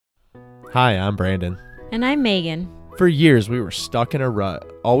Hi, I'm Brandon. And I'm Megan. For years, we were stuck in a rut,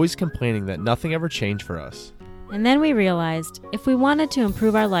 always complaining that nothing ever changed for us. And then we realized if we wanted to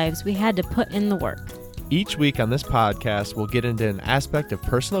improve our lives, we had to put in the work. Each week on this podcast, we'll get into an aspect of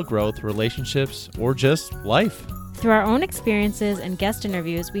personal growth, relationships, or just life. Through our own experiences and guest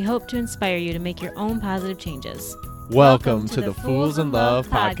interviews, we hope to inspire you to make your own positive changes. Welcome to the Fools in Love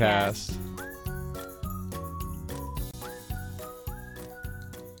podcast.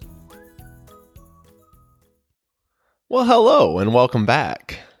 Well, hello and welcome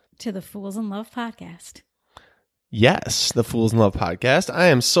back to the Fools in Love podcast. Yes, the Fools in Love podcast. I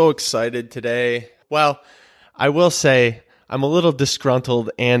am so excited today. Well, I will say I'm a little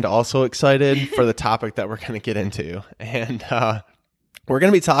disgruntled and also excited for the topic that we're going to get into. And we're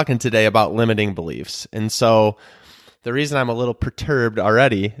going to be talking today about limiting beliefs. And so the reason I'm a little perturbed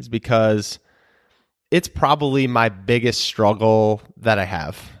already is because it's probably my biggest struggle that I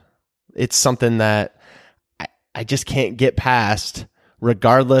have. It's something that I just can't get past,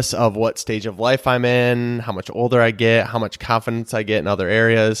 regardless of what stage of life I'm in, how much older I get, how much confidence I get in other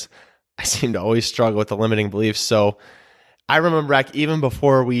areas. I seem to always struggle with the limiting beliefs. So I remember back even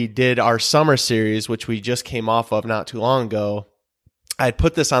before we did our summer series, which we just came off of not too long ago, I had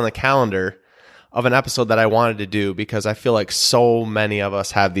put this on the calendar of an episode that I wanted to do because I feel like so many of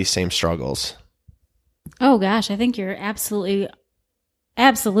us have these same struggles. Oh gosh, I think you're absolutely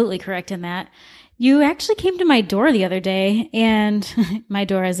correct in that. You actually came to my door the other day, and my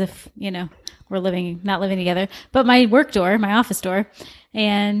door as if, we're not living together, but my work door, my office door,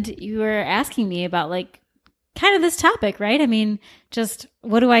 and you were asking me about kind of this topic, right? I mean, just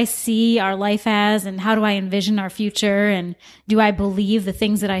what do I see our life as, and how do I envision our future, and do I believe the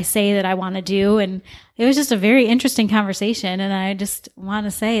things that I say that I want to do? And it was just a very interesting conversation, and I just want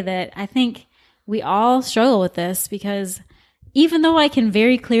to say that I think we all struggle with this because even though I can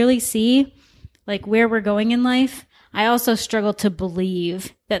very clearly see where we're going in life, I also struggle to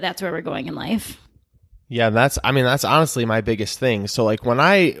believe that that's where we're going in life. Yeah, that's honestly my biggest thing. So when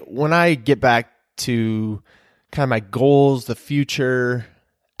I get back to kind of my goals, the future,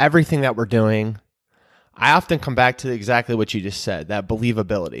 everything that we're doing, I often come back to exactly what you just said, that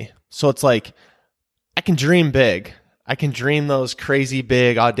believability. So it's like I can dream big. I can dream those crazy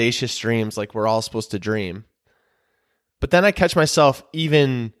big audacious dreams like we're all supposed to dream. But then I catch myself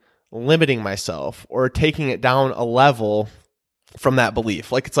even limiting myself or taking it down a level from that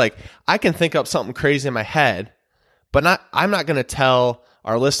belief. It's like I can think up something crazy in my head, but I'm not going to tell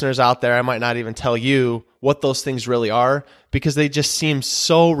our listeners out there, I might not even tell you what those things really are because they just seem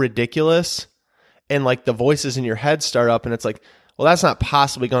so ridiculous. And the voices in your head start up and it's like, well, that's not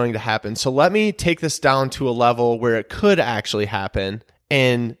possibly going to happen. So let me take this down to a level where it could actually happen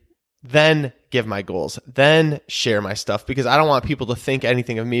and then give my goals, then share my stuff because I don't want people to think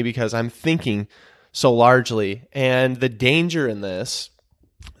anything of me because I'm thinking so largely. And the danger in this,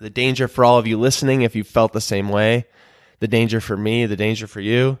 the danger for all of you listening, if you felt the same way, the danger for me, the danger for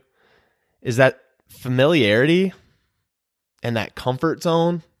you, is that familiarity and that comfort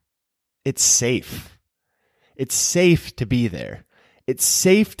zone, it's safe. It's safe to be there. It's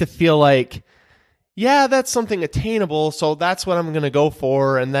safe to feel like, yeah, that's something attainable, so that's what I'm going to go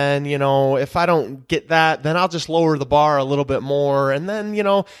for. And then, if I don't get that, then I'll just lower the bar a little bit more. And then,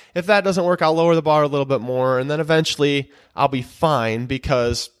 if that doesn't work, I'll lower the bar a little bit more. And then eventually I'll be fine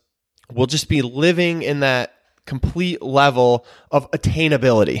because we'll just be living in that complete level of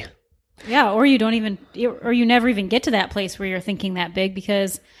attainability. Yeah, or you never even get to that place where you're thinking that big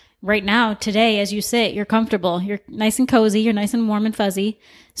because right now, today, as you sit, you're comfortable. You're nice and cozy. You're nice and warm and fuzzy.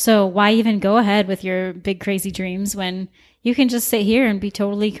 So why even go ahead with your big, crazy dreams when you can just sit here and be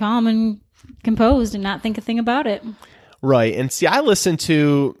totally calm and composed and not think a thing about it? Right. And see, I listen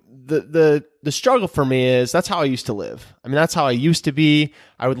to the struggle for me is that's how I used to live. I mean, that's how I used to be.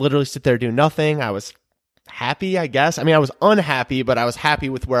 I would literally sit there, do nothing. I was happy, I guess. I mean, I was unhappy, but I was happy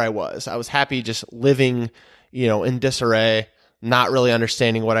with where I was. I was happy just living, in disarray, not really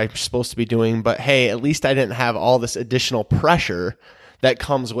understanding what I'm supposed to be doing. But hey, at least I didn't have all this additional pressure that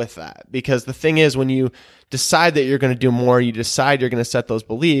comes with that. Because the thing is, when you decide that you're going to do more, you decide you're going to set those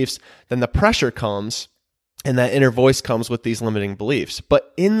beliefs, then the pressure comes and that inner voice comes with these limiting beliefs.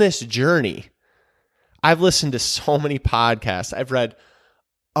 But in this journey, I've listened to so many podcasts. I've read,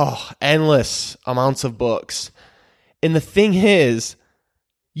 endless amounts of books. And the thing is,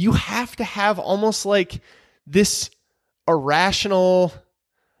 you have to have almost this irrational,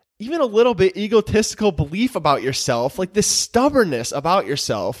 even a little bit egotistical belief about yourself, this stubbornness about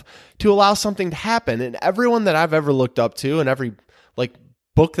yourself to allow something to happen. And everyone that I've ever looked up to and every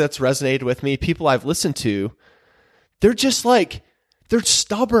book that's resonated with me, people I've listened to, they're just they're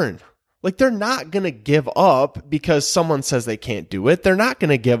stubborn. Like, they're not going to give up because someone says they can't do it. They're not going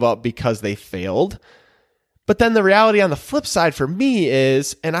to give up because they failed. But then the reality on the flip side for me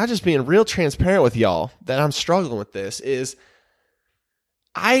is, and I'm just being real transparent with y'all that I'm struggling with this, is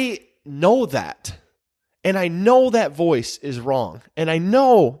I know that. And I know that voice is wrong. And I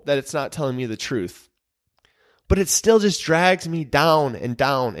know that it's not telling me the truth. But it still just drags me down and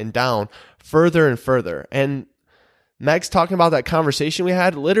down and down, further and further. And Meg's talking about that conversation we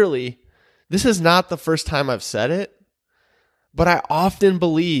had. Literally, this is not the first time I've said it, but I often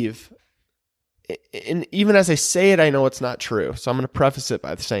believe, and even as I say it, I know it's not true. So I'm going to preface it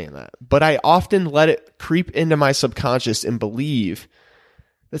by saying that. But I often let it creep into my subconscious and believe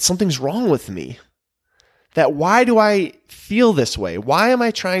that something's wrong with me. That why do I feel this way? Why am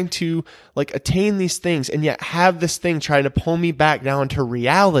I trying to attain these things and yet have this thing trying to pull me back down to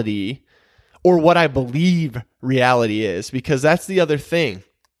reality, or what I believe reality is? Because that's the other thing.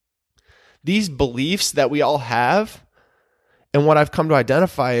 These beliefs that we all have, and what I've come to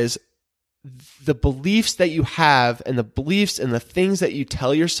identify is the beliefs that you have and the beliefs and the things that you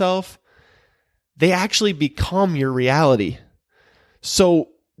tell yourself, they actually become your reality. So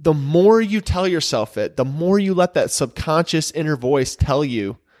the more you tell yourself it, the more you let that subconscious inner voice tell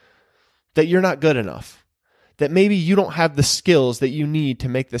you that you're not good enough, that maybe you don't have the skills that you need to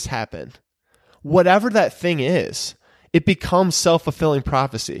make this happen. Whatever that thing is, it becomes self-fulfilling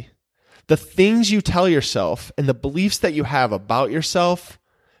prophecy. The things you tell yourself and the beliefs that you have about yourself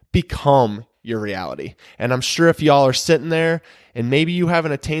become your reality. And I'm sure if y'all are sitting there and maybe you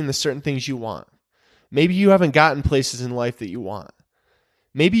haven't attained the certain things you want, maybe you haven't gotten places in life that you want,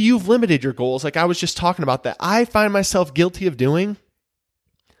 maybe you've limited your goals like I was just talking about that I find myself guilty of doing.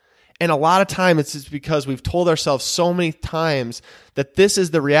 And a lot of time it's just because we've told ourselves so many times that this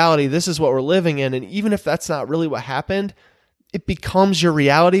is the reality, this is what we're living in. And even if that's not really what happened, it becomes your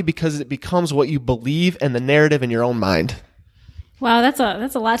reality because it becomes what you believe and the narrative in your own mind. Wow, that's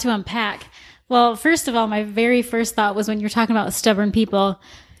a lot to unpack. Well, first of all, my very first thought was when you're talking about stubborn people,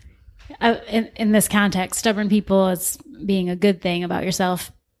 in this context, stubborn people as being a good thing about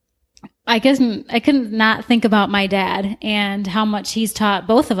yourself. I couldn't not think about my dad and how much he's taught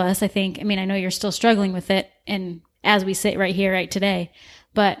both of us, I think. I mean, I know you're still struggling with it, and as we sit right here, right today,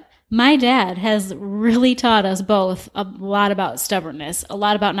 but my dad has really taught us both a lot about stubbornness, a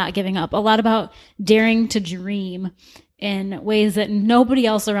lot about not giving up, a lot about daring to dream in ways that nobody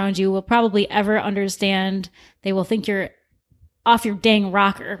else around you will probably ever understand. They will think you're off your dang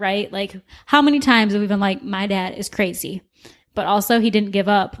rocker, right? Like, how many times have we been like, my dad is crazy, but also he didn't give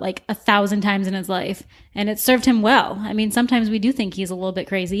up 1,000 times in his life, and it served him well. I mean, sometimes we do think he's a little bit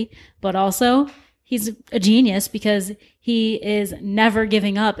crazy, but also he's a genius because he is never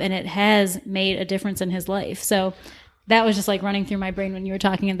giving up, and it has made a difference in his life. So that was just running through my brain when you were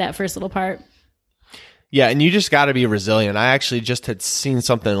talking in that first little part. Yeah, and you just got to be resilient. I actually just had seen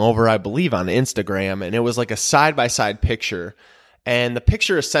something over, I believe, on Instagram, and it was like a side-by-side picture. And the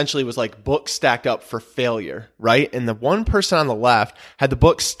picture essentially was like books stacked up for failure, right? And the one person on the left had the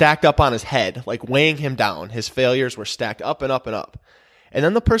books stacked up on his head, like weighing him down. His failures were stacked up and up and up. And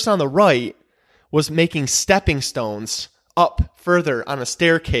then the person on the right was making stepping stones up further on a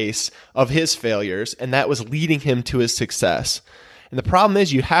staircase of his failures, and that was leading him to his success. And the problem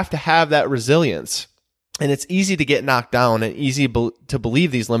is you have to have that resilience. And it's easy to get knocked down and easy to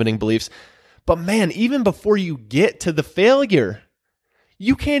believe these limiting beliefs. But man, even before you get to the failure,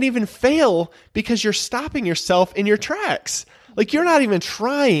 you can't even fail because you're stopping yourself in your tracks. Like, you're not even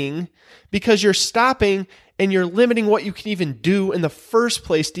trying because you're stopping and you're limiting what you can even do in the first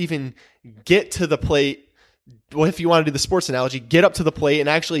place to even get to the plate. Well, if you want to do the sports analogy, get up to the plate and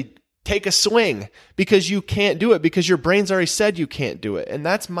actually take a swing because you can't do it because your brain's already said you can't do it. And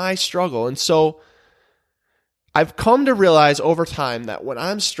that's my struggle. And so I've come to realize over time that when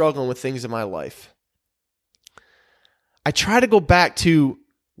I'm struggling with things in my life, I try to go back to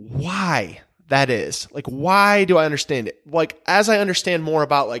why that is. Like, why do I understand it? Like, as I understand more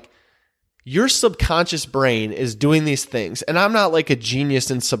about your subconscious brain is doing these things, and I'm not like a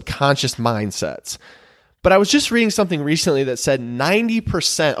genius in subconscious mindsets, but I was just reading something recently that said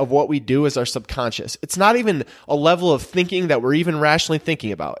 90% of what we do is our subconscious. It's not even a level of thinking that we're even rationally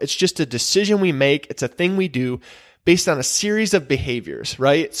thinking about. It's just a decision we make. It's a thing we do based on a series of behaviors,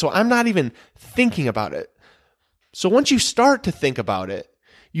 right? So I'm not even thinking about it. So once you start to think about it,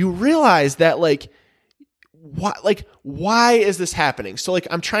 you realize that why is this happening? So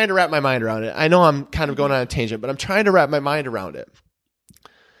I'm trying to wrap my mind around it. I know I'm kind of going on a tangent, but I'm trying to wrap my mind around it.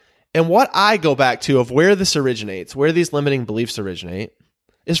 And what I go back to of where this originates, where these limiting beliefs originate,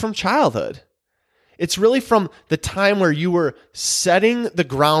 is from childhood. It's really from the time where you were setting the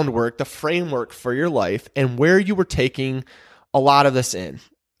groundwork, the framework for your life, and where you were taking a lot of this in.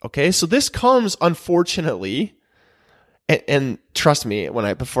 Okay, so this comes, unfortunately, and trust me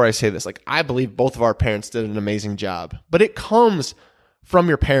before I say this, like, I believe both of our parents did an amazing job, but it comes from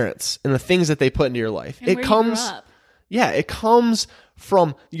your parents and the things that they put into your life. And It where you comes, grew up. yeah, it comes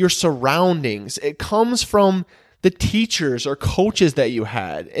from your surroundings. It comes from the teachers or coaches that you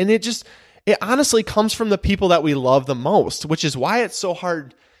had, and it honestly comes from the people that we love the most, which is why it's so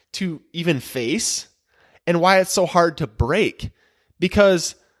hard to even face and why it's so hard to break,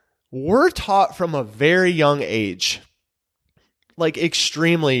 because we're taught from a very young age, like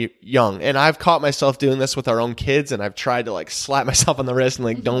extremely young. And I've caught myself doing this with our own kids, and I've tried to like slap myself on the wrist and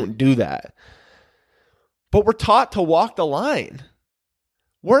like, don't do that. But we're taught to walk the line.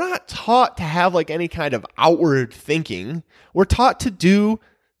 We're not taught to have like any kind of outward thinking. We're taught to do,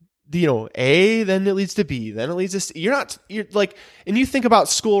 A, then it leads to B, then it leads to C. You're like, and you think about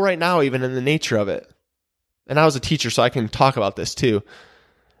school right now, even in the nature of it. And I was a teacher, so I can talk about this too.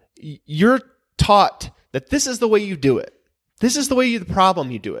 You're taught that this is the way you do it. This is the way the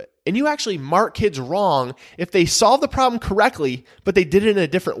problem you do it. And you actually mark kids wrong if they solve the problem correctly, but they did it in a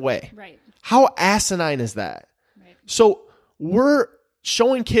different way. Right. How asinine is that? Right. So we're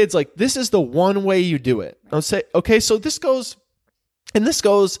showing kids like, this is the one way you do it. I'll say, okay, so this goes, and this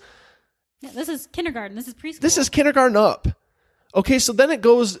goes. Yeah, this is kindergarten. This is preschool. This is kindergarten up. Okay, so then it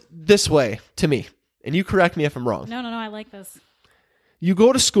goes this way to me. And you correct me if I'm wrong. No, I like this. You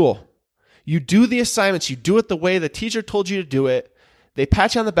go to school. You do the assignments. You do it the way the teacher told you to do it. They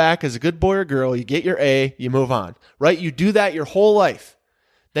pat you on the back as a good boy or girl. You get your A. You move on. Right? You do that your whole life.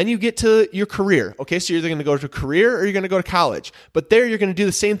 Then you get to your career. Okay, so you're either going to go to a career or you're going to go to college. But there you're going to do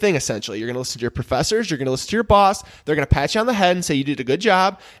the same thing essentially. You're going to listen to your professors. You're going to listen to your boss. They're going to pat you on the head and say you did a good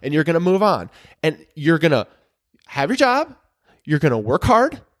job, and you're going to move on. And you're going to have your job. You're going to work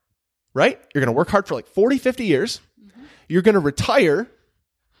hard. Right? You're going to work hard for like 40, 50 years. Mm-hmm. You're going to retire,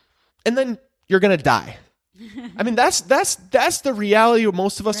 and then you're going to die. I mean, that's the reality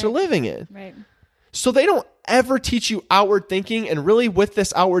most of us are living in. Right. So they don't ever teach you outward thinking. And really with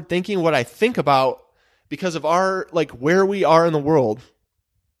this outward thinking, what I think about, because of our, like, where we are in the world,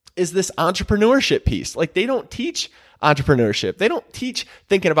 is this entrepreneurship piece. Like, they don't teach entrepreneurship. They don't teach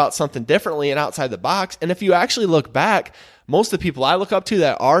thinking about something differently and outside the box. And if you actually look back, most of the people I look up to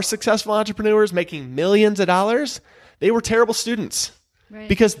that are successful entrepreneurs making millions of dollars, they were terrible students. Right.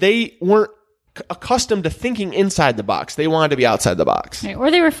 Because they weren't accustomed to thinking inside the box. They wanted to be outside the box. Right.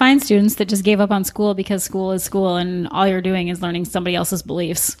 Or they were fine students that just gave up on school because school is school and all you're doing is learning somebody else's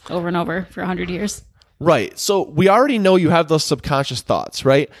beliefs over and over for 100 years. Right. So we already know you have those subconscious thoughts,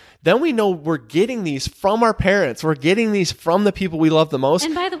 right? Then we know we're getting these from our parents. We're getting these from the people we love the most.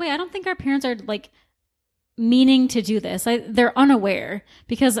 And by the way, I don't think our parents are like meaning to do this. They're unaware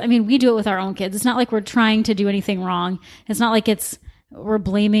because, I mean, we do it with our own kids. It's not like we're trying to do anything wrong. It's not like we're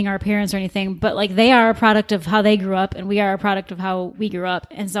blaming our parents or anything, but like they are a product of how they grew up and we are a product of how we grew up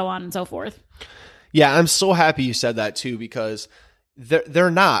and so on and so forth. Yeah, I'm so happy you said that too, because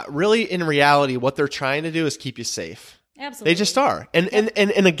they're not. Really, in reality, what they're trying to do is keep you safe. Absolutely. They just are. And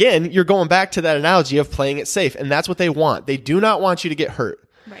again, you're going back to that analogy of playing it safe, and that's what they want. They do not want you to get hurt.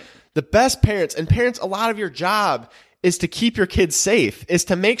 Right. The best parents, a lot of your job is to keep your kids safe, is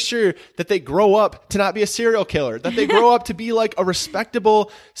to make sure that they grow up to not be a serial killer, that they grow up to be like a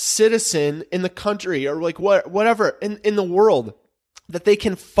respectable citizen in the country or like whatever in the world, that they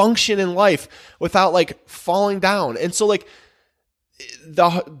can function in life without like falling down. And so like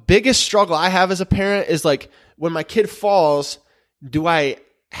the biggest struggle I have as a parent is like, when my kid falls, do I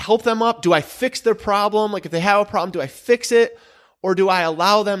help them up? Do I fix their problem? Like if they have a problem, do I fix it? Or do I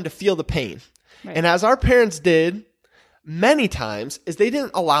allow them to feel the pain? Right. And as our parents did many times, is they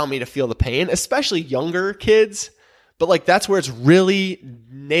didn't allow me to feel the pain, especially younger kids. But like that's where it's really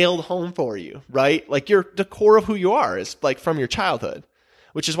nailed home for you, right? Like the core of who you are is like from your childhood,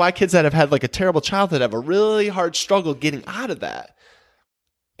 which is why kids that have had like a terrible childhood have a really hard struggle getting out of that.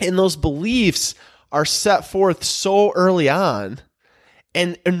 And those beliefs are set forth so early on.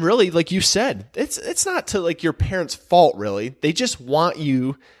 And really, like you said, it's not to like your parents' fault, really. They just want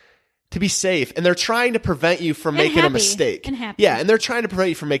you to be safe. And they're trying to prevent you from making a mistake. And happy. Yeah, and they're trying to prevent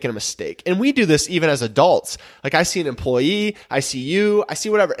you from making a mistake. And we do this even as adults. Like I see an employee, I see you, I see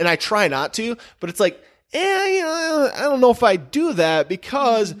whatever, and I try not to, but it's like, I don't know if I do that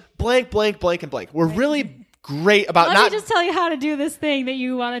because blank, blank, blank, and blank. We're really great about Let me just tell you how to do this thing that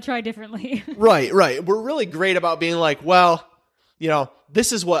you want to try differently. Right. We're really great about being like, well,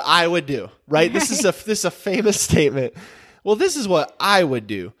 this is what I would do, right? This is a famous statement. Well, this is what I would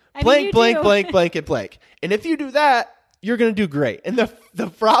do. blank, blank, blank, blank, and blank. And if you do that, you're going to do great. And the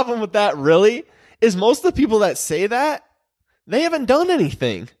problem with that really is most of the people that say that, they haven't done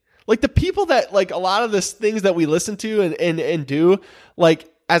anything. Like the people that like a lot of the things that we listen to and do, like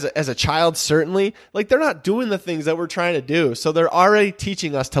as a child, certainly, like they're not doing the things that we're trying to do. So they're already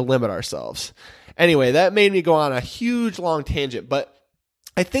teaching us to limit ourselves. Anyway, that made me go on a huge long tangent, but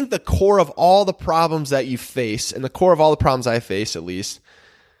I think the core of all the problems that you face, and the core of all the problems I face, at least,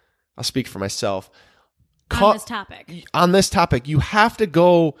 I'll speak for myself. On this topic, you have to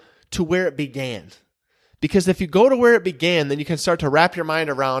go to where it began. Because if you go to where it began, then you can start to wrap your mind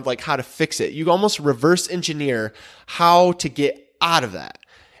around like how to fix it. You almost reverse engineer how to get out of that.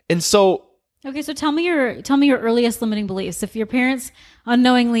 And so, okay, so tell me your earliest limiting beliefs. If your parents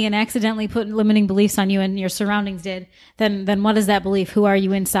unknowingly and accidentally put limiting beliefs on you and your surroundings did, then what is that belief? Who are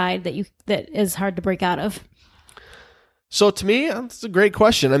you inside that is hard to break out of? So to me, that's a great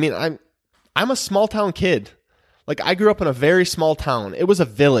question. I mean, I'm a small town kid. Like I grew up in a very small town. It was a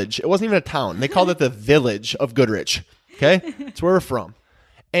village. It wasn't even a town. They called it the village of Goodrich. Okay. That's where we're from.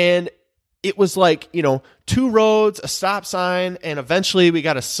 And it was like, 2 roads, a stop sign, and eventually we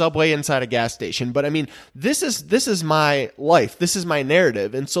got a Subway inside a gas station. But I mean, this is my life. This is my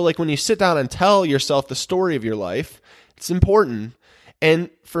narrative. And so like when you sit down and tell yourself the story of your life, it's important. And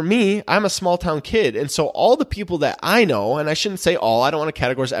for me, I'm a small town kid. And so all the people that I know, and I shouldn't say all, I don't want to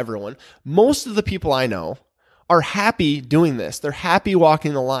categorize everyone. Most of the people I know are happy doing this. They're happy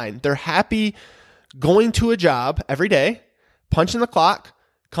walking the line. They're happy going to a job every day, punching the clock,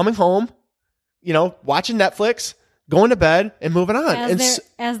 coming home, watching Netflix, going to bed, and moving on.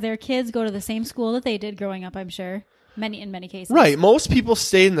 As their kids go to the same school that they did growing up, I'm sure. In many cases. Right. Most people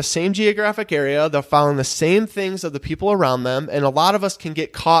stay in the same geographic area. They're following the same things of the people around them. And a lot of us can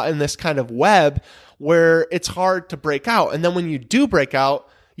get caught in this kind of web where it's hard to break out. And then when you do break out,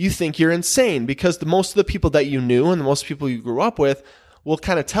 you think you're insane because most of the people that you knew and the most people you grew up with will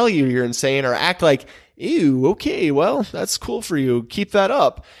kind of tell you you're insane or act like, ew, okay, well, that's cool for you. Keep that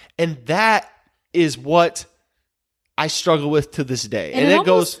up. And that is what I struggle with to this day. And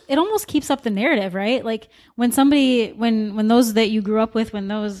it almost keeps up the narrative, right? Like when somebody, when those that you grew up with, when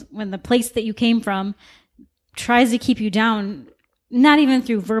the place that you came from tries to keep you down, not even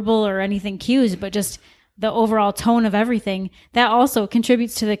through verbal or anything cues, but just the overall tone of everything, that also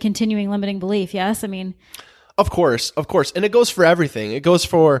contributes to the continuing limiting belief. Yes. I mean, of course. And it goes for everything. It goes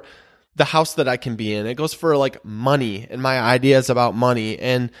for the house that I can be in. It goes for like money and my ideas about money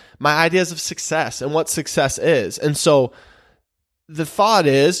and my ideas of success and what success is. And so the thought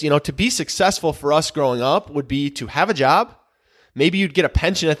is, to be successful for us growing up would be to have a job. Maybe you'd get a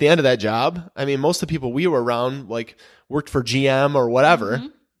pension at the end of that job. I mean, most of the people we were around like worked for GM or whatever. Mm-hmm.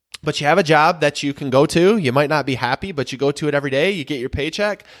 But you have a job that you can go to. You might not be happy, but you go to it every day. You get your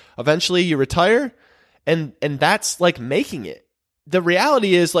paycheck. Eventually you retire. And that's like making it. The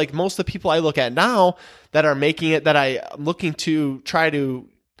reality is like most of the people I look at now that are making it, that I'm looking to try to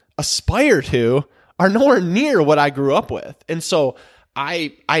aspire to, are nowhere near what I grew up with. And so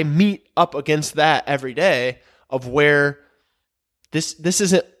I meet up against that every day of where this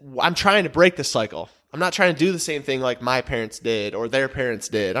isn't, I'm trying to break the cycle. I'm not trying to do the same thing like my parents did or their parents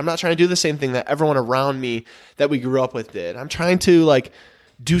did. I'm not trying to do the same thing that everyone around me that we grew up with did. I'm trying to like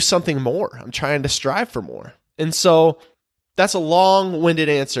do something more. I'm trying to strive for more. And so that's a long-winded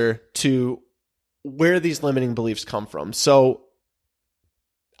answer to where these limiting beliefs come from. So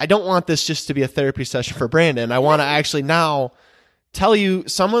I don't want this just to be a therapy session for Brandon. I want to actually now tell you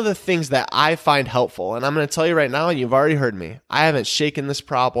some of the things that I find helpful. And I'm going to tell you right now, and you've already heard me, I haven't shaken this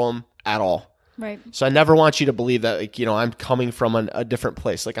problem at all. Right. So I never want you to believe that, like, I'm coming from a different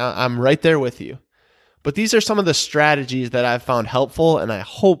place. Like I'm right there with you. But these are some of the strategies that I've found helpful, and I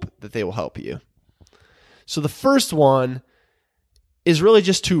hope that they will help you. So the first one is really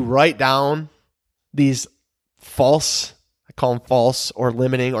just to write down these false, I call them false or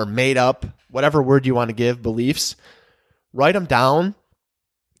limiting or made up, whatever word you want to give, beliefs. Write them down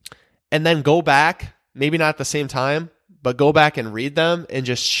and then go back, maybe not at the same time, but go back and read them and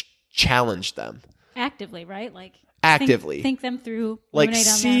just challenge them. Actively, right? Like actively. Think them through. Like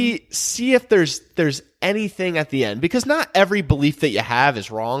see if there's anything at the end, because not every belief that you have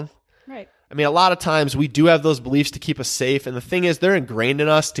is wrong. Right. I mean, a lot of times we do have those beliefs to keep us safe. And the thing is, they're ingrained in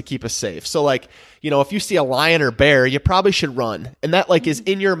us to keep us safe. So like, if you see a lion or bear, you probably should run. And that like is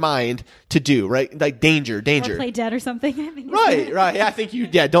in your mind to do, right? Like danger. Or play dead or something. I think right. Yeah, I think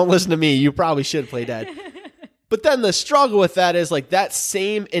don't listen to me. You probably should play dead. But then the struggle with that is like that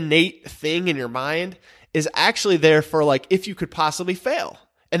same innate thing in your mind is actually there for like if you could possibly fail.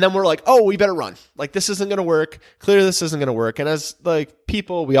 And then we're like, oh, we better run. Like, this isn't going to work. Clearly, this isn't going to work. And as like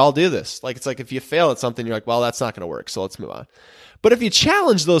people, we all do this. Like, it's like if you fail at something, you're like, well, that's not going to work. So let's move on. But if you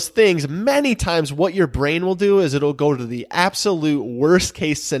challenge those things, many times what your brain will do is it'll go to the absolute worst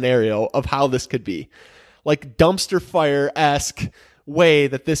case scenario of how this could be. Like dumpster fire-esque way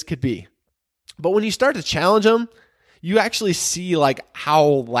that this could be. But when you start to challenge them, you actually see like how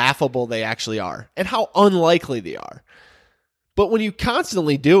laughable they actually are and how unlikely they are. But when you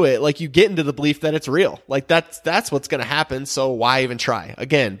constantly do it, like you get into the belief that it's real. Like that's what's going to happen. So why even try?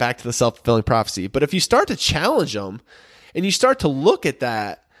 Again, back to the self-fulfilling prophecy. But if you start to challenge them and you start to look at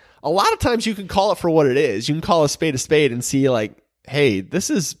that, a lot of times you can call it for what it is. You can call a spade and see like, hey, this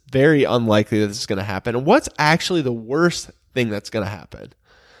is very unlikely that this is going to happen. And what's actually the worst thing that's going to happen?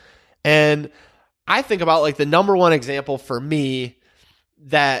 And I think about like the number one example for me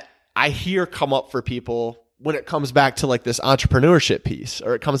that I hear come up for people when it comes back to like this entrepreneurship piece,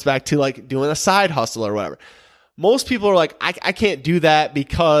 or it comes back to like doing a side hustle or whatever. Most people are like, I can't do that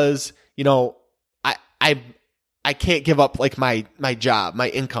because, you know, I can't give up like my job, my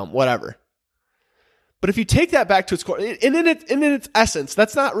income, whatever. But if you take that back to its core, and in its essence,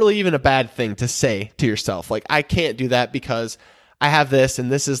 that's not really even a bad thing to say to yourself. Like, I can't do that because I have this,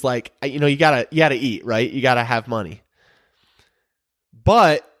 and this is like, you know, you gotta eat, right? You gotta have money.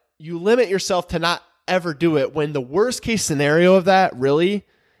 But you limit yourself to not ever do it when the worst case scenario of that, really,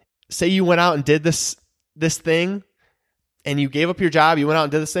 say you went out and did this thing and you gave up your job, you went out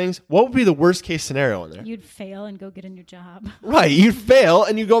and did these things, what would be the worst case scenario in there? You'd fail and go get a new job. Right. You'd fail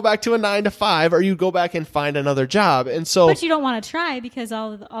and you go back to a 9 to 5, or you go back and find another job. And so, but you don't want to try because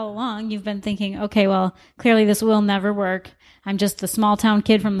all along you've been thinking, okay, well, clearly this will never work. I'm just the small town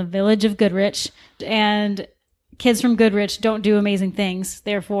kid from the village of Goodrich, and kids from Goodrich don't do amazing things.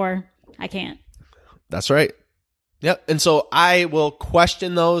 Therefore, I can't. That's right. Yep. And so I will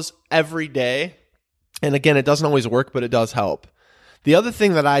question those every day. And again, it doesn't always work, but it does help. The other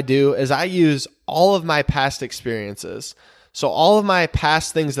thing that I do is I use all of my past experiences. So all of my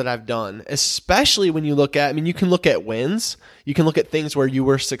past things that I've done, especially when you look at, I mean, you can look at wins, you can look at things where you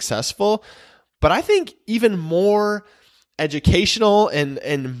were successful, but I think even more educational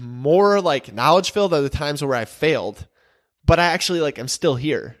and more like knowledge filled are the times where I failed, but I actually like, I'm still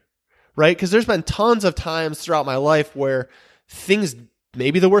here. Right? Because there's been tons of times throughout my life where things,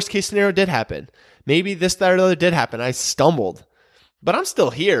 maybe the worst case scenario did happen. Maybe this, that, or the other did happen. I stumbled, but I'm still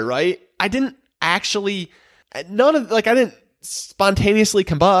here, right? I didn't actually, I didn't spontaneously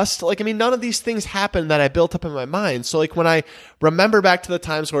combust. Like, I mean, none of these things happened that I built up in my mind. So like when I remember back to the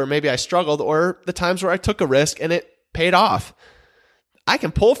times where maybe I struggled, or the times where I took a risk and it paid off, I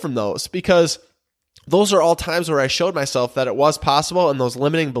can pull from those because those are all times where I showed myself that it was possible, and those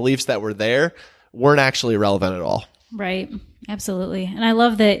limiting beliefs that were there weren't actually relevant at all. Right. Absolutely. And I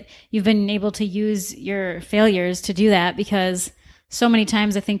love that you've been able to use your failures to do that, because so many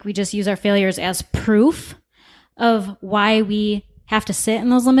times I think we just use our failures as proof of why we have to sit in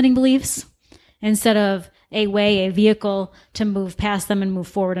those limiting beliefs instead of a vehicle to move past them and move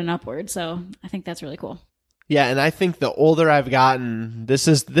forward and upward. So I think that's really cool. Yeah. And I think the older I've gotten, this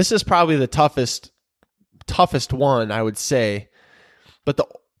is probably the toughest one, I would say. But the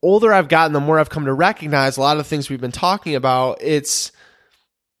older I've gotten, the more I've come to recognize a lot of the things we've been talking about. It's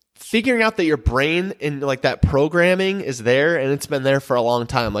figuring out that your brain and like that programming is there, and it's been there for a long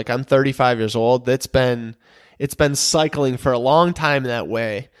time. Like, I'm 35 years old. It's been cycling for a long time that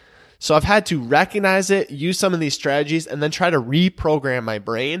way. So I've had to recognize it, use some of these strategies, and then try to reprogram my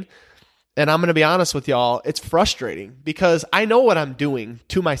brain. And I'm going to be honest with y'all, it's frustrating because I know what I'm doing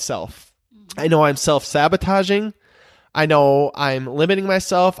to myself. I know I'm self-sabotaging. I know I'm limiting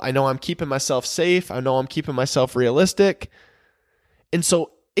myself. I know I'm keeping myself safe. I know I'm keeping myself realistic. And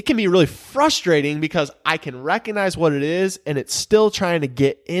so it can be really frustrating because I can recognize what it is, and it's still trying to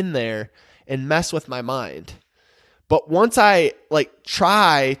get in there and mess with my mind. But once I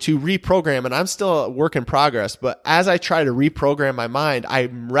try to reprogram, and I'm still a work in progress, but as I try to reprogram my mind,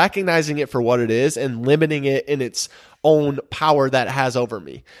 I'm recognizing it for what it is and limiting it in its own power that it has over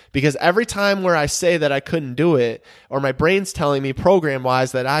me. Because every time where I say that I couldn't do it, or my brain's telling me program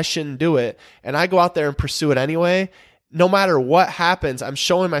wise that I shouldn't do it, and I go out there and pursue it anyway, no matter what happens, I'm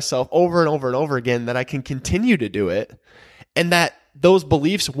showing myself over and over and over again that I can continue to do it, and that those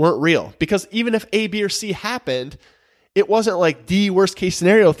beliefs weren't real. Because even if A, B, or C happened, it wasn't like the worst case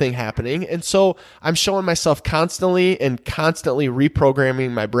scenario thing happening. And so I'm showing myself constantly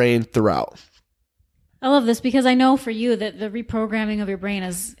reprogramming my brain throughout. I love this because I know for you that the reprogramming of your brain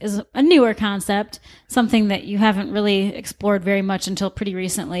is a newer concept, something that you haven't really explored very much until pretty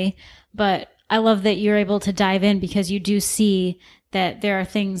recently. But I love that you're able to dive in because you do see that there are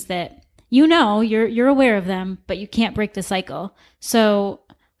things that you're aware of them, but you can't break the cycle. So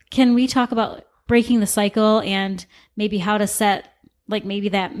can we talk about breaking the cycle and maybe how to set like maybe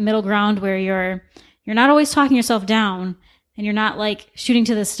that middle ground where you're not always talking yourself down and you're not like shooting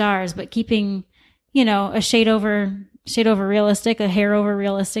to the stars, but keeping, a shade over realistic, a hair over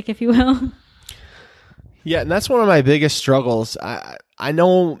realistic, if you will. Yeah, and that's one of my biggest struggles. I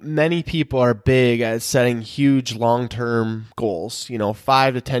know many people are big at setting huge long-term goals,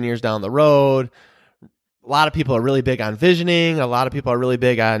 5 to 10 years down the road. A lot of people are really big on visioning. A lot of people are really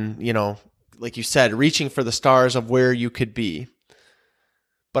big on, like you said, reaching for the stars of where you could be.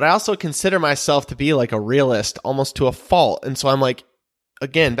 But I also consider myself to be like a realist almost to a fault. And so I'm like,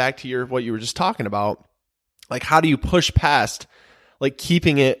 again, back to what you were just talking about, like how do you push past like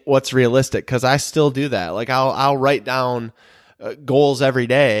keeping it what's realistic? Because I still do that. Like I'll write down goals every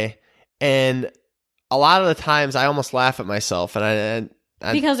day, and a lot of the times I almost laugh at myself, and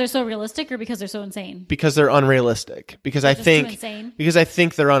I because they're so realistic, or because they're so insane. Because they're unrealistic. Because I think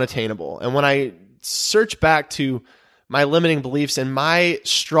they're unattainable. And when I search back to my limiting beliefs and my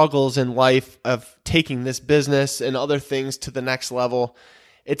struggles in life of taking this business and other things to the next level,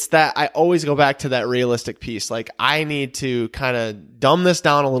 it's that I always go back to that realistic piece. Like I need to kind of dumb this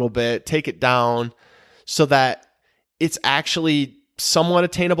down a little bit, take it down so that it's actually somewhat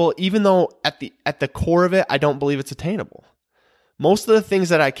attainable, even though at the core of it, I don't believe it's attainable. Most of the things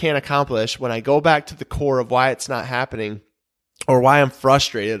that I can't accomplish, when I go back to the core of why it's not happening, or why I'm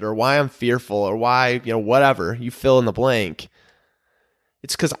frustrated, or why I'm fearful, or why, whatever, you fill in the blank,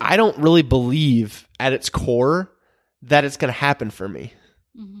 it's because I don't really believe at its core that it's going to happen for me.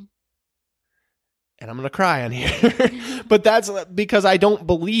 Mm-hmm. And I'm going to cry on here. But that's because I don't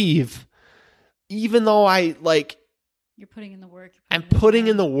believe, even though you're putting in the work. I'm putting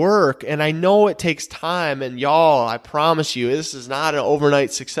in the work, and I know it takes time. And y'all, I promise you, this is not an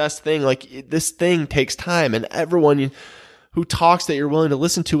overnight success thing. Like this thing takes time, and everyone who talks that you're willing to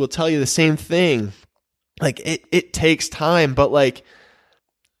listen to will tell you the same thing. Like it takes time, but like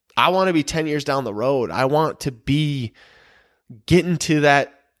I want to be 10 years down the road. I want to be getting to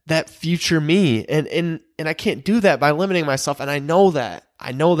that future me, and I can't do that by limiting myself. And I know that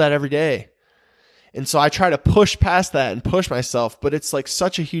every day. And so I try to push past that and push myself, but it's like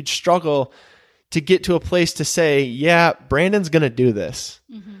such a huge struggle to get to a place to say, yeah, Brandon's going to do this.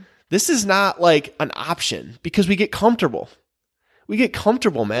 Mm-hmm. This is not like an option because we get comfortable. We get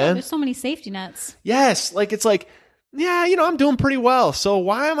comfortable, man. Oh, there's so many safety nets. Yes. Like, it's like, yeah, I'm doing pretty well. So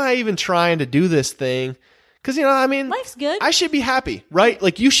why am I even trying to do this thing? Because, life's good. I should be happy, right?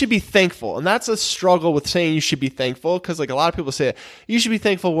 Like, you should be thankful. And that's a struggle with saying you should be thankful, because, like, a lot of people say, you should be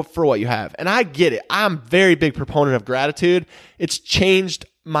thankful for what you have. And I get it. I'm a very big proponent of gratitude. It's changed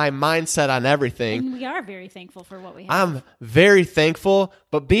my mindset on everything. And we are very thankful for what we have. I'm very thankful,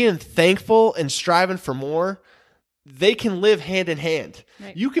 but being thankful and striving for more, they can live hand in hand.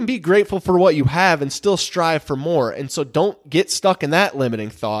 Right. You can be grateful for what you have and still strive for more. And so don't get stuck in that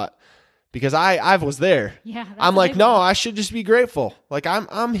limiting thought. Because I was there. Yeah, I'm like, no, I should just be grateful. Like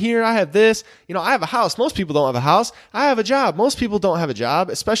I'm here. I have this. I have a house. Most people don't have a house. I have a job. Most people don't have a job,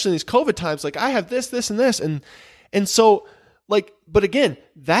 especially in these COVID times. Like I have this, and this, and so like. But again,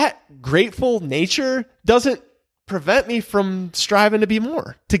 that grateful nature doesn't prevent me from striving to be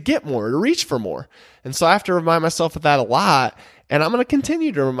more, to get more, to reach for more. And so I have to remind myself of that a lot, and I'm going to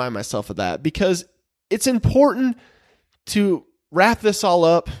continue to remind myself of that because it's important to wrap this all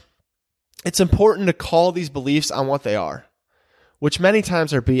up. It's important to call these beliefs on what they are, which many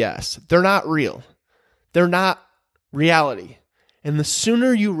times are BS. They're not real. They're not reality. And the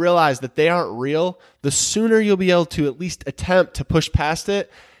sooner you realize that they aren't real, the sooner you'll be able to at least attempt to push past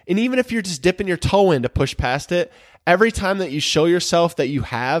it. And even if you're just dipping your toe in to push past it, every time that you show yourself that you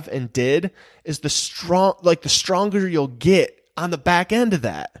have and did is the stronger you'll get on the back end of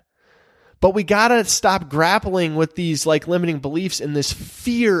that. But we got to stop grappling with these like limiting beliefs and this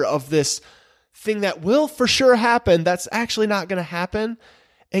fear of this thing that will for sure happen that's actually not going to happen,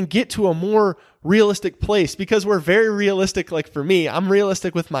 and get to a more realistic place, because we're very realistic. Like for me, I'm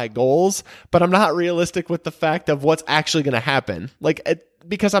realistic with my goals, but I'm not realistic with the fact of what's actually going to happen.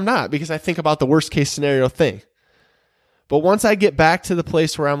 Because I think about the worst case scenario thing. But once I get back to the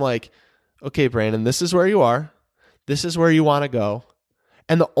place where I'm like, okay, Brandon, this is where you are. This is where you want to go.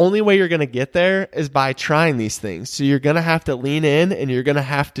 And the only way you're going to get there is by trying these things. So you're going to have to lean in, and you're going to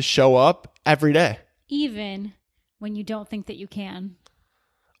have to show up every day. Even when you don't think that you can.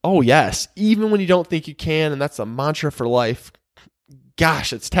 Oh, yes. Even when you don't think you can. And that's a mantra for life.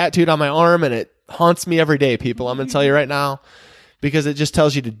 Gosh, it's tattooed on my arm, and it haunts me every day, people. I'm going to tell you right now, because it just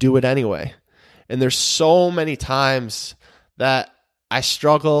tells you to do it anyway. And there's so many times that I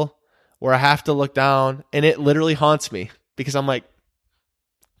struggle where I have to look down and it literally haunts me because I'm like,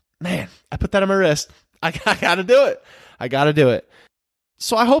 man, I put that on my wrist. I got to do it. I got to do it.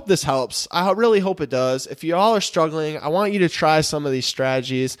 So I hope this helps. I really hope it does. If you all are struggling, I want you to try some of these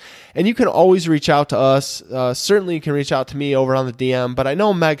strategies. And you can always reach out to us. Certainly you can reach out to me over on the DM. But I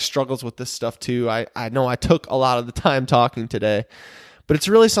know Meg struggles with this stuff too. I know I took a lot of the time talking today. But it's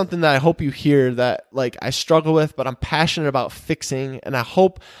really something that I hope you hear that like I struggle with, but I'm passionate about fixing. And I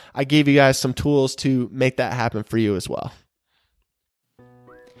hope I gave you guys some tools to make that happen for you as well.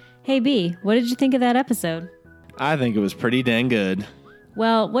 Hey B, what did you think of that episode? I think it was pretty dang good.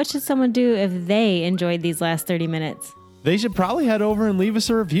 Well, what should someone do if they enjoyed these last 30 minutes? They should probably head over and leave us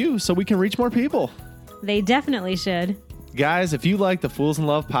a review so we can reach more people. They definitely should. Guys, if you like the Fools in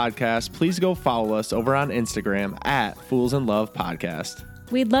Love podcast, please go follow us over on Instagram at Fools in Love Podcast.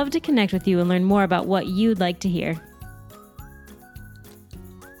 We'd love to connect with you and learn more about what you'd like to hear.